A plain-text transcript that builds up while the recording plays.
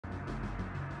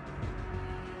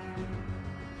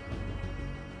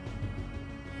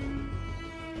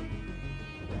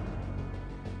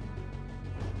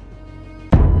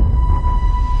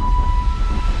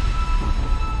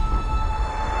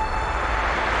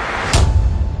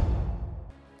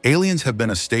Aliens have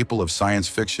been a staple of science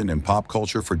fiction and pop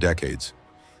culture for decades.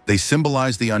 They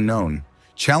symbolize the unknown,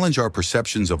 challenge our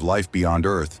perceptions of life beyond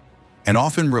Earth, and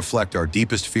often reflect our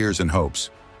deepest fears and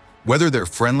hopes. Whether they're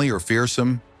friendly or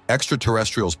fearsome,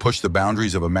 extraterrestrials push the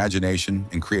boundaries of imagination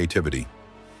and creativity.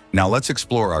 Now let's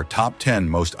explore our top 10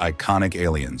 most iconic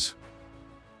aliens.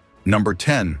 Number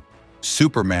 10.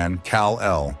 Superman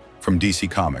Kal-El from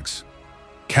DC Comics.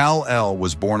 Kal-El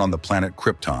was born on the planet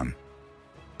Krypton.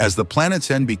 As the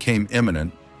planet's end became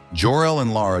imminent, Jor-El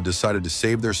and Lara decided to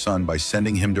save their son by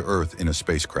sending him to Earth in a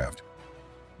spacecraft.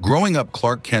 Growing up,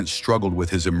 Clark Kent struggled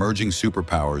with his emerging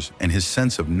superpowers and his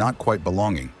sense of not quite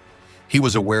belonging. He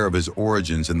was aware of his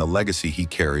origins and the legacy he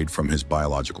carried from his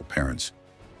biological parents,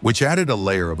 which added a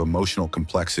layer of emotional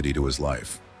complexity to his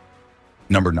life.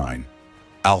 Number 9.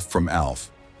 Alf from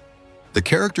Alf. The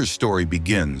character's story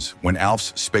begins when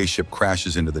Alf's spaceship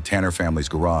crashes into the Tanner family's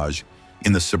garage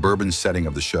in the suburban setting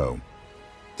of the show.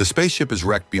 The spaceship is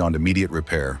wrecked beyond immediate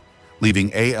repair,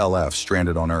 leaving ALF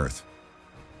stranded on Earth.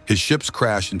 His ship's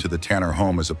crash into the Tanner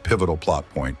home is a pivotal plot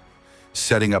point,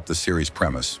 setting up the series'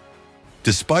 premise.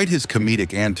 Despite his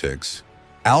comedic antics,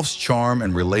 Alf's charm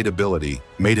and relatability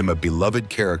made him a beloved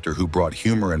character who brought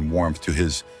humor and warmth to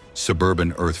his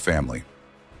suburban Earth family.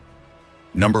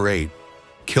 Number 8.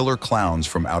 Killer Clowns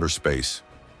from Outer Space.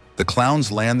 The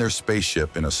clowns land their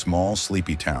spaceship in a small,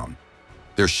 sleepy town.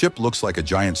 Their ship looks like a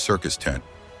giant circus tent,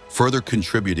 further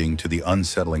contributing to the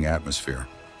unsettling atmosphere.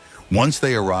 Once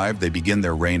they arrive, they begin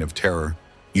their reign of terror,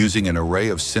 using an array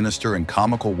of sinister and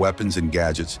comical weapons and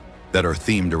gadgets that are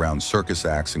themed around circus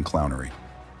acts and clownery.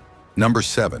 Number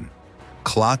 7.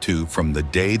 Klaatu from The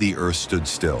Day the Earth Stood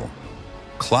Still.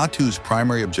 Klaatu's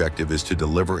primary objective is to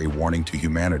deliver a warning to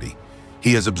humanity.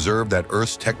 He has observed that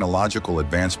Earth's technological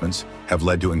advancements have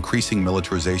led to increasing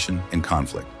militarization and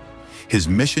conflict. His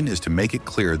mission is to make it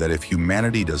clear that if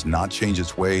humanity does not change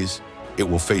its ways, it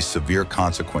will face severe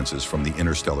consequences from the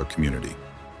interstellar community.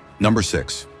 Number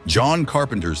 6. John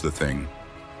Carpenter's The Thing.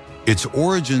 Its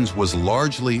origins was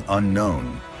largely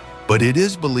unknown, but it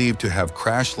is believed to have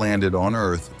crash-landed on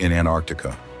Earth in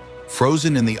Antarctica.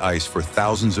 Frozen in the ice for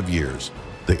thousands of years,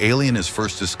 the alien is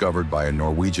first discovered by a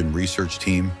Norwegian research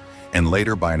team and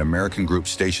later by an American group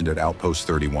stationed at Outpost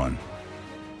 31.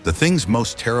 The Thing's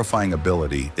most terrifying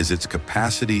ability is its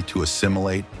capacity to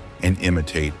assimilate and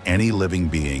imitate any living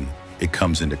being it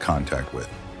comes into contact with.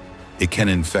 It can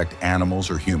infect animals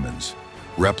or humans,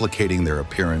 replicating their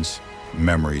appearance,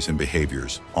 memories, and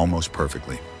behaviors almost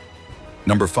perfectly.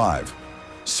 Number 5.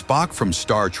 Spock from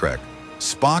Star Trek.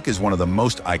 Spock is one of the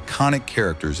most iconic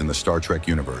characters in the Star Trek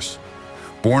universe.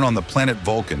 Born on the planet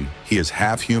Vulcan, he is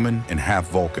half human and half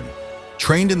Vulcan.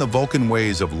 Trained in the Vulcan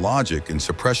ways of logic and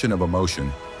suppression of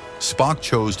emotion, Spock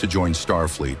chose to join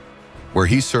Starfleet, where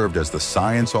he served as the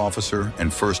science officer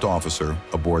and first officer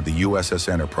aboard the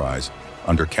USS Enterprise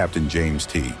under Captain James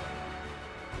T.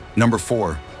 Number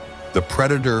 4. The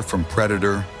Predator from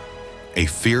Predator, a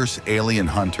fierce alien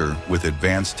hunter with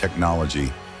advanced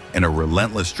technology and a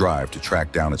relentless drive to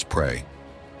track down its prey.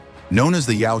 Known as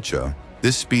the Yautja,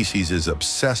 this species is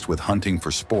obsessed with hunting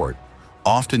for sport,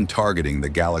 often targeting the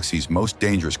galaxy's most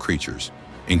dangerous creatures,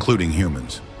 including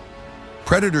humans.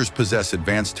 Predators possess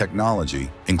advanced technology,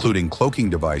 including cloaking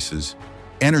devices,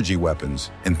 energy weapons,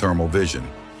 and thermal vision,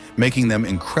 making them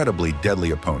incredibly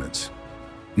deadly opponents.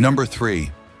 Number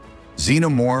 3.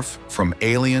 Xenomorph from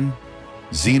Alien.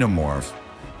 Xenomorph,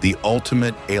 the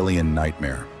ultimate alien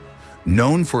nightmare.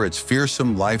 Known for its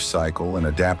fearsome life cycle and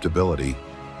adaptability,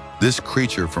 this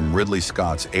creature from Ridley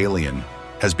Scott's Alien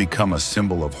has become a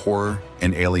symbol of horror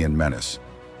and alien menace.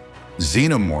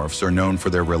 Xenomorphs are known for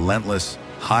their relentless,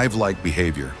 hive-like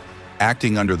behavior,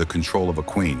 acting under the control of a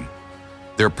queen.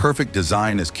 Their perfect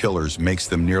design as killers makes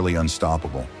them nearly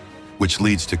unstoppable, which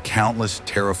leads to countless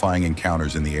terrifying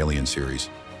encounters in the Alien series,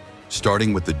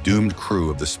 starting with the doomed crew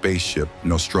of the spaceship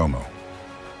Nostromo.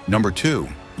 Number 2.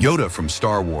 Yoda from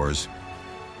Star Wars.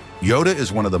 Yoda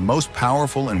is one of the most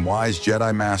powerful and wise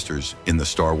Jedi Masters in the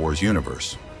Star Wars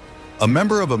universe. A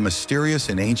member of a mysterious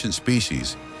and ancient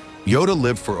species, Yoda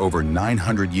lived for over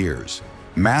 900 years,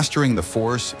 mastering the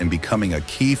Force and becoming a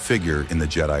key figure in the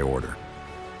Jedi Order.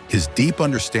 His deep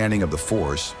understanding of the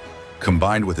Force,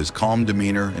 combined with his calm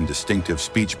demeanor and distinctive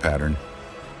speech pattern,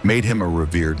 made him a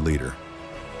revered leader.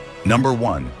 Number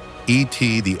 1.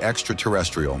 E.T. the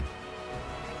Extraterrestrial.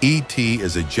 E.T.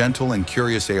 is a gentle and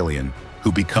curious alien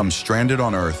who becomes stranded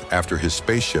on Earth after his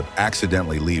spaceship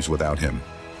accidentally leaves without him.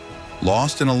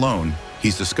 Lost and alone,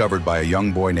 he's discovered by a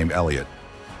young boy named Elliot.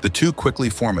 The two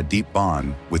quickly form a deep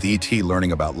bond, with E.T.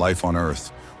 learning about life on Earth,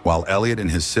 while Elliot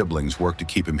and his siblings work to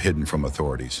keep him hidden from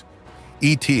authorities.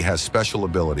 E.T. has special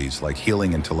abilities like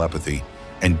healing and telepathy,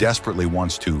 and desperately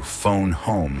wants to phone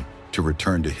home to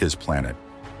return to his planet.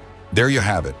 There you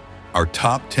have it, our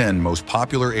top 10 most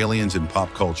popular aliens in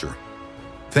pop culture.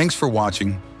 Thanks for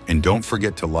watching, and don't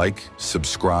forget to like,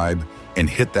 subscribe, and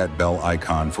hit that bell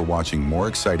icon for watching more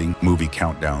exciting movie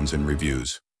countdowns and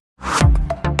reviews.